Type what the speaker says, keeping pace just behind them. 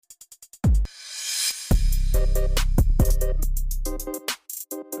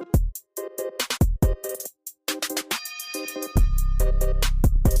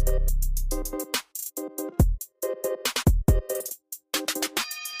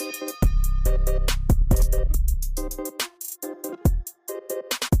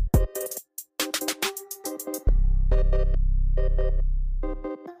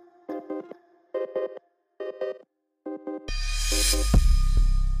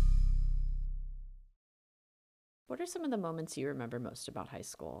What are some of the moments you remember most about high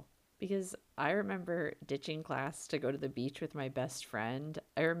school? Because I remember ditching class to go to the beach with my best friend.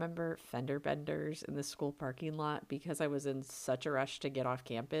 I remember fender benders in the school parking lot because I was in such a rush to get off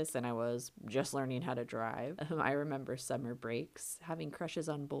campus and I was just learning how to drive. I remember summer breaks, having crushes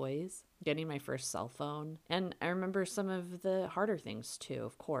on boys, getting my first cell phone. And I remember some of the harder things too,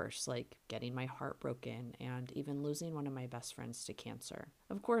 of course, like getting my heart broken and even losing one of my best friends to cancer.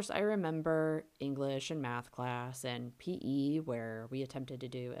 Of course, I remember English and math class and PE, where we attempted to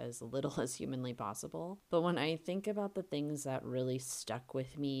do as little as humanly possible. But when I think about the things that really stuck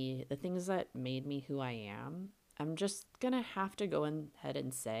with me, the things that made me who I am, I'm just gonna have to go ahead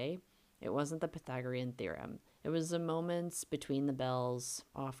and say it wasn't the Pythagorean theorem. It was the moments between the bells,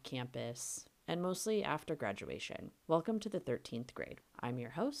 off campus, and mostly after graduation. Welcome to the 13th grade. I'm your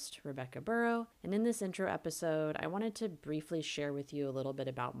host, Rebecca Burrow, and in this intro episode, I wanted to briefly share with you a little bit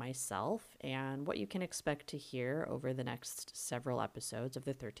about myself and what you can expect to hear over the next several episodes of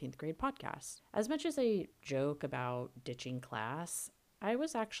the 13th grade podcast. As much as I joke about ditching class, I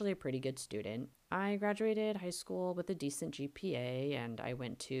was actually a pretty good student. I graduated high school with a decent GPA and I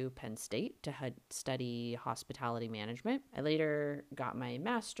went to Penn State to study hospitality management. I later got my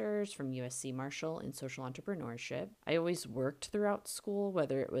master's from USC Marshall in social entrepreneurship. I always worked throughout school,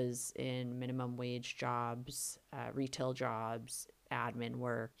 whether it was in minimum wage jobs, retail jobs, admin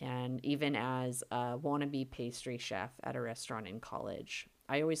work, and even as a wannabe pastry chef at a restaurant in college.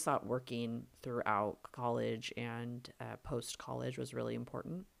 I always thought working throughout college and post-college was really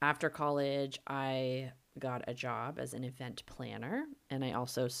important. After college, I got a job as an event planner, and I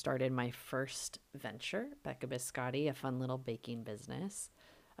also started my first venture, Becca Biscotti, a fun little baking business.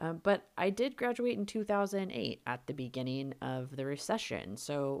 But I did graduate in 2008 at the beginning of the recession.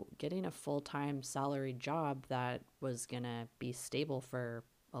 So getting a full-time salaried job that was going to be stable for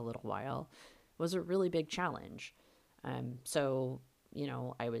a little while was a really big challenge.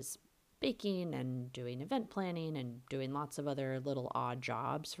 I was baking and doing event planning and doing lots of other little odd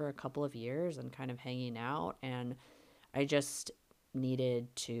jobs for a couple of years and kind of hanging out. And I just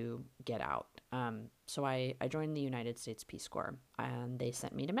needed to get out. So I joined the United States Peace Corps and they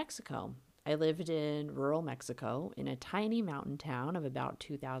sent me to Mexico. I lived in rural Mexico in a tiny mountain town of about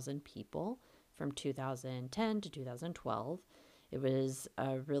 2,000 people from 2010 to 2012. It was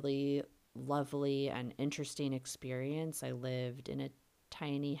a really lovely and interesting experience. I lived in a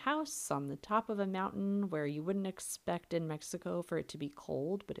tiny house on the top of a mountain where you wouldn't expect in Mexico for it to be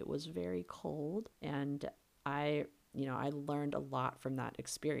cold, but it was very cold. And I learned a lot from that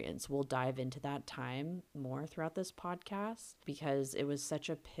experience. We'll dive into that time more throughout this podcast because it was such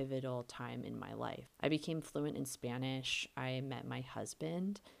a pivotal time in my life. I became fluent in Spanish. I met my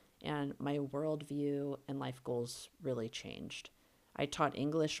husband, and my worldview and life goals really changed. I taught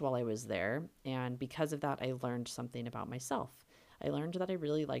English while I was there, and because of that, I learned something about myself. I learned that I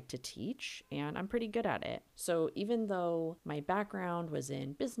really like to teach and I'm pretty good at it. So even though my background was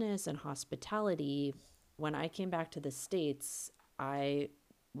in business and hospitality, when I came back to the States, I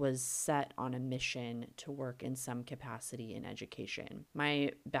was set on a mission to work in some capacity in education.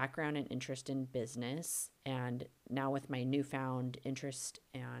 My background and interest in business, and now with my newfound interest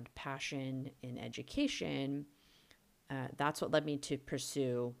and passion in education, that's what led me to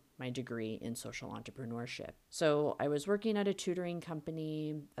pursue my degree in social entrepreneurship. So I was working at a tutoring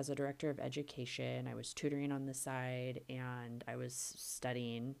company as a director of education. I was tutoring on the side and I was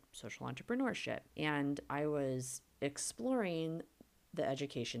studying social entrepreneurship. And I was exploring the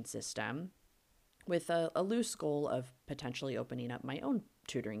education system with a loose goal of potentially opening up my own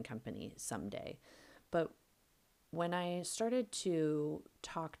tutoring company someday. But when I started to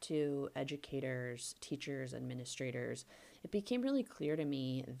talk to educators, teachers, administrators, it became really clear to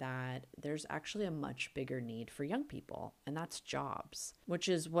me that there's actually a much bigger need for young people, and that's jobs, which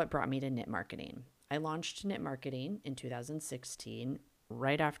is what brought me to Knit Marketing. I launched Knit Marketing in 2016,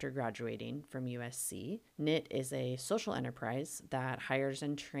 right after graduating from USC. Knit is a social enterprise that hires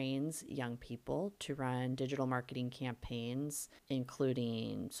and trains young people to run digital marketing campaigns,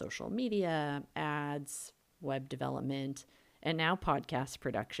 including social media, ads, web development, and now podcast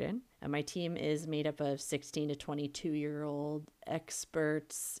production. And my team is made up of 16 to 22-year-old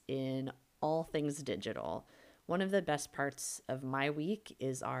experts in all things digital. One of the best parts of my week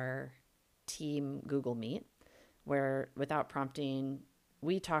is our team Google Meet, where without prompting,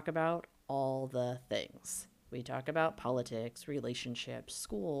 we talk about all the things. We talk about politics, relationships,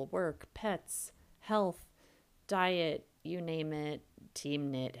 school, work, pets, health, diet, you name it.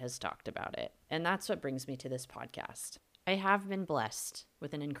 Team Knit has talked about it. And that's what brings me to this podcast. I have been blessed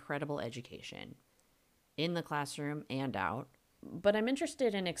with an incredible education in the classroom and out, but I'm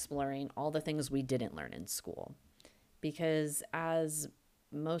interested in exploring all the things we didn't learn in school. because as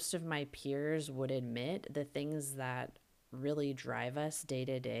most of my peers would admit, the things that really drive us day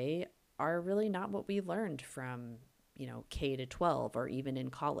to day are really not what we learned from, K to 12 or even in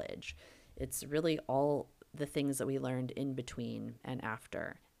college. It's really all the things that we learned in between and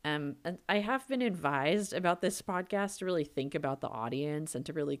after. And I have been advised about this podcast to really think about the audience and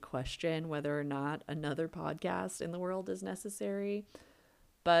to really question whether or not another podcast in the world is necessary.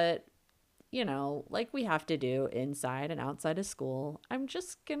 But, like we have to do inside and outside of school, I'm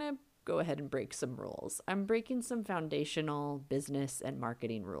just going to go ahead and break some rules. I'm breaking some foundational business and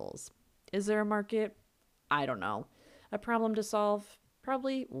marketing rules. Is there a market? I don't know. A problem to solve?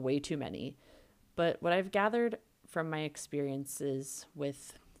 Probably way too many. But what I've gathered from my experiences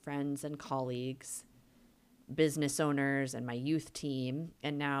with friends and colleagues, business owners, and my youth team,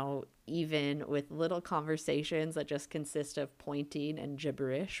 and now even with little conversations that just consist of pointing and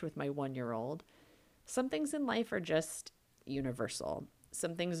gibberish with my 1-year-old, some things in life are just universal.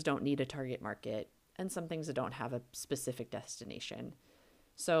 Some things don't need a target market, and some things don't have a specific destination.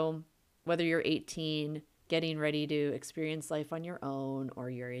 So whether you're 18, getting ready to experience life on your own, or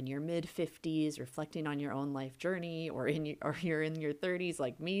you're in your mid-50s reflecting on your own life journey, or you're in your 30s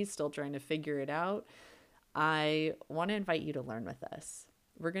like me still trying to figure it out, I want to invite you to learn with us.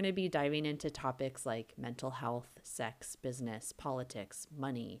 We're going to be diving into topics like mental health, sex, business, politics,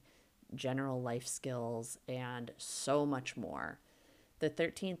 money, general life skills, and so much more. The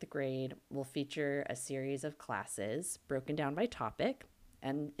 13th grade will feature a series of classes broken down by topic.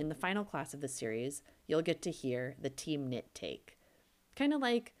 And in the final class of the series, you'll get to hear the Team Knit take. Kind of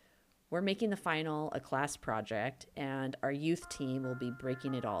like we're making the final a class project and our youth team will be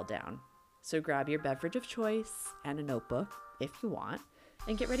breaking it all down. So grab your beverage of choice and a notebook if you want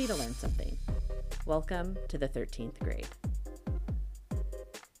and get ready to learn something. Welcome to the 13th grade.